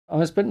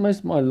I spent most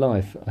of my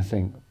life, I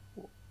think,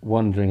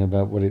 wondering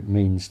about what it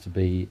means to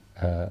be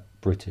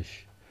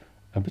British,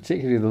 and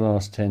particularly the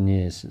last 10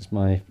 years since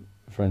my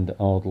friend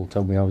Ardal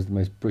told me I was the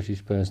most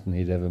British person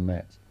he'd ever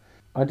met.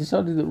 I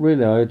decided that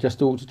really I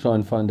just ought to try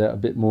and find out a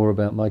bit more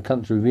about my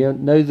country. We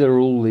know there are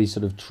all these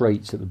sort of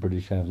traits that the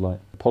British have, like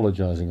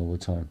apologising all the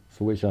time,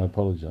 for which I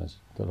apologise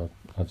that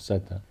I've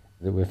said that.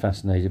 That we're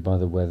fascinated by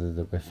the weather,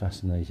 that we're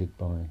fascinated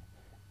by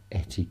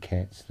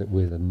etiquette, that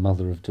we're the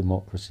mother of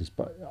democracies.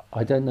 But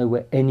I don't know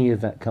where any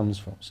of that comes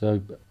from.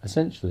 So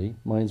essentially,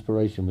 my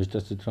inspiration was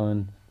just to try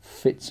and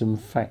fit some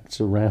facts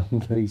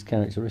around these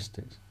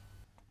characteristics.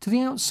 To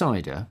the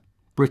outsider,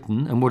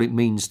 Britain and what it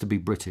means to be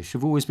British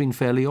have always been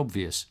fairly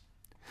obvious.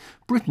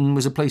 Britain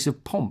was a place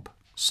of pomp,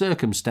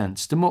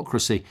 circumstance,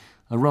 democracy,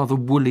 a rather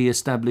woolly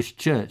established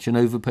church and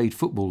overpaid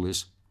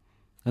footballers.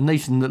 A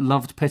nation that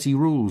loved petty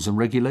rules and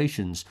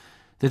regulations,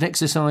 that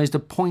exercised a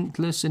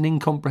pointless and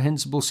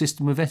incomprehensible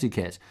system of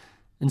etiquette,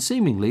 and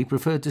seemingly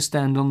preferred to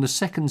stand on the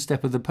second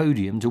step of the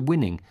podium to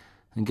winning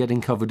and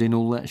getting covered in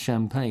all that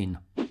champagne.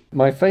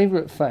 My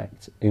favourite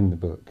fact in the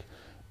book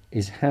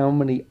is how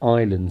many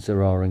islands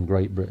there are in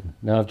Great Britain.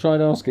 Now, I've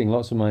tried asking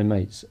lots of my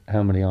mates,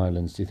 how many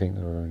islands do you think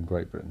there are in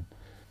Great Britain?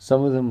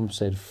 Some of them have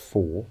said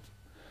 4,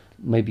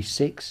 maybe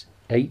 6,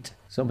 8.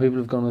 Some people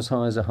have gone as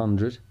high as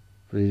 100,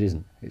 but it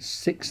isn't. It's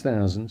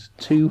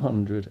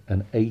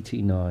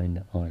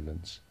 6,289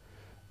 islands.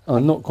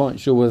 I'm not quite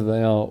sure whether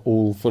they are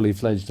all fully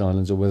fledged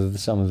islands or whether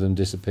some of them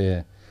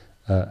disappear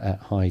at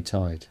high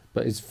tide.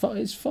 But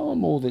it's far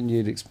more than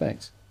you'd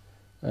expect.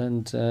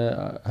 And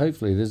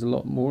hopefully there's a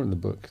lot more in the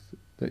book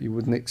that you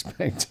wouldn't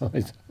expect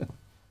either.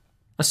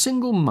 A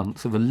single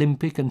month of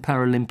Olympic and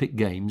Paralympic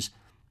Games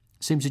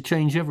seems to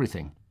change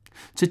everything,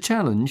 to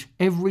challenge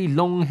every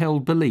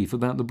long-held belief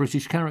about the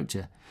British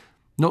character,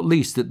 not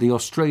least that the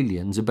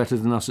Australians are better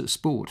than us at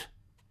sport.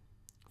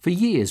 For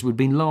years we'd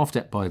been laughed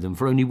at by them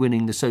for only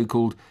winning the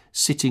so-called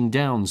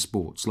sitting-down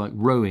sports like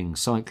rowing,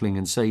 cycling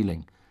and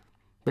sailing.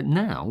 But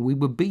now we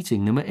were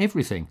beating them at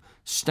everything,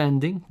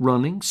 standing,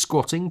 running,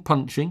 squatting,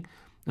 punching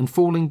and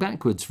falling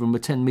backwards from a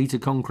 10-metre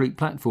concrete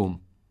platform.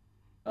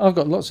 I've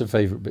got lots of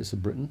favourite bits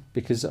of Britain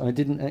because I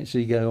didn't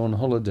actually go on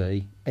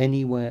holiday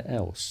anywhere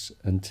else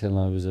until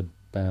I was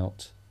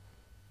about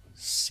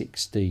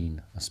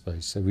 16, I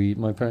suppose. So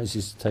my parents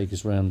used to take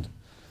us round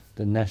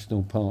the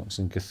national parks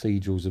and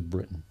cathedrals of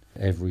Britain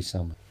every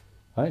summer.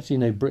 I actually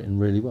know Britain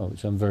really well,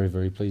 which I'm very,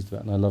 very pleased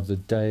about. And I love the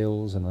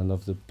Dales and I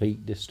love the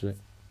Peak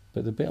District.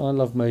 But the bit I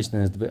love most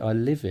now is the bit I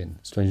live in,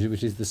 strangely,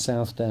 which is the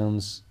South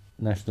Downs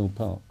National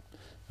Park.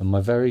 And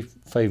my very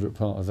favourite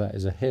part of that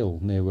is a hill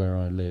near where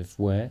I live,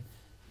 where,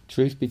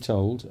 truth be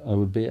told, I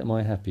would be at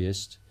my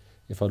happiest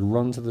if I'd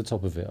run to the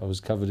top of it. I was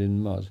covered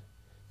in mud.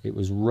 It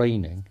was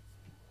raining.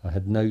 I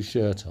had no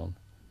shirt on.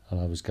 And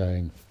I was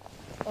going,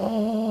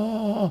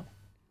 "Oh!"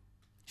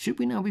 Should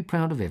we now be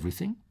proud of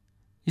everything?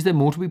 Is there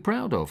more to be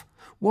proud of?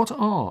 What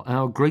are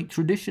our great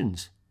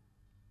traditions?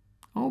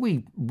 Are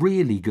we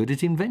really good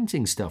at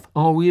inventing stuff?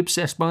 Are we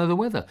obsessed by the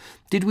weather?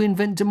 Did we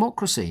invent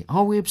democracy?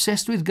 Are we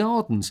obsessed with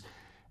gardens?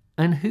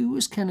 And who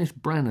was Kenneth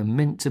Branagh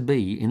meant to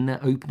be in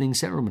that opening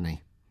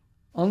ceremony?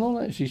 I'm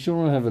not actually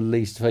sure I have a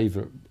least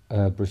favourite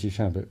British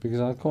habit because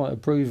I quite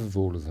approve of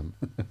all of them.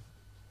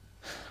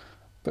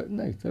 But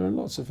no, there are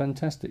lots of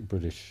fantastic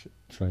British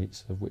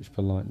traits, of which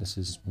politeness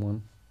is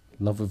one.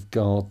 Love of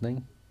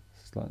gardening.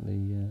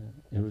 Slightly,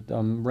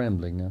 I'm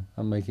rambling now.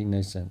 I'm making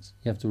no sense.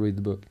 You have to read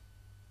the book.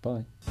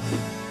 Bye.